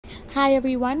Hi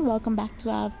everyone, welcome back to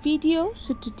our video.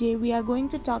 So today we are going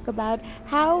to talk about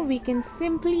how we can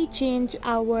simply change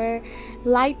our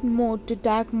light mode to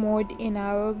dark mode in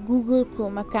our Google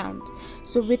Chrome account.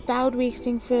 So without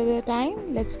wasting further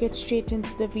time, let's get straight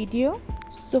into the video.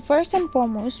 So first and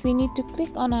foremost, we need to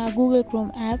click on our Google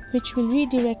Chrome app, which will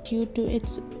redirect you to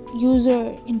its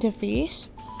user interface.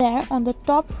 There on the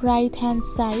top right hand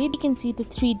side, you can see the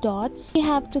three dots. We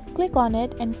have to click on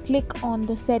it and click on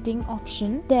the setting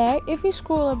option. There, if you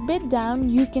scroll a bit down,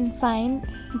 you can find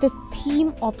the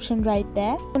theme option right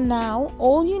there. So now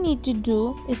all you need to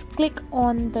do is click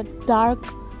on the dark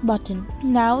button.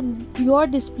 Now your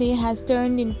display has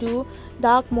turned into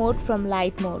dark mode from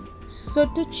light mode. So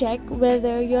to check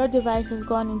whether your device has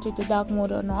gone into the dark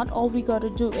mode or not, all we gotta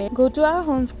do is go to our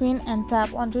home screen and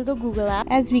tap onto the Google app.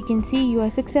 As we can see, you are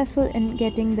successful in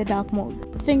getting the dark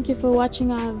mode. Thank you for watching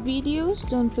our videos.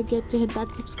 Don't forget to hit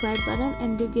that subscribe button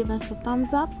and do give us a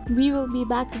thumbs up. We will be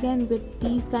back again with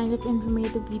these kind of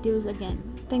informative videos again.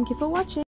 Thank you for watching.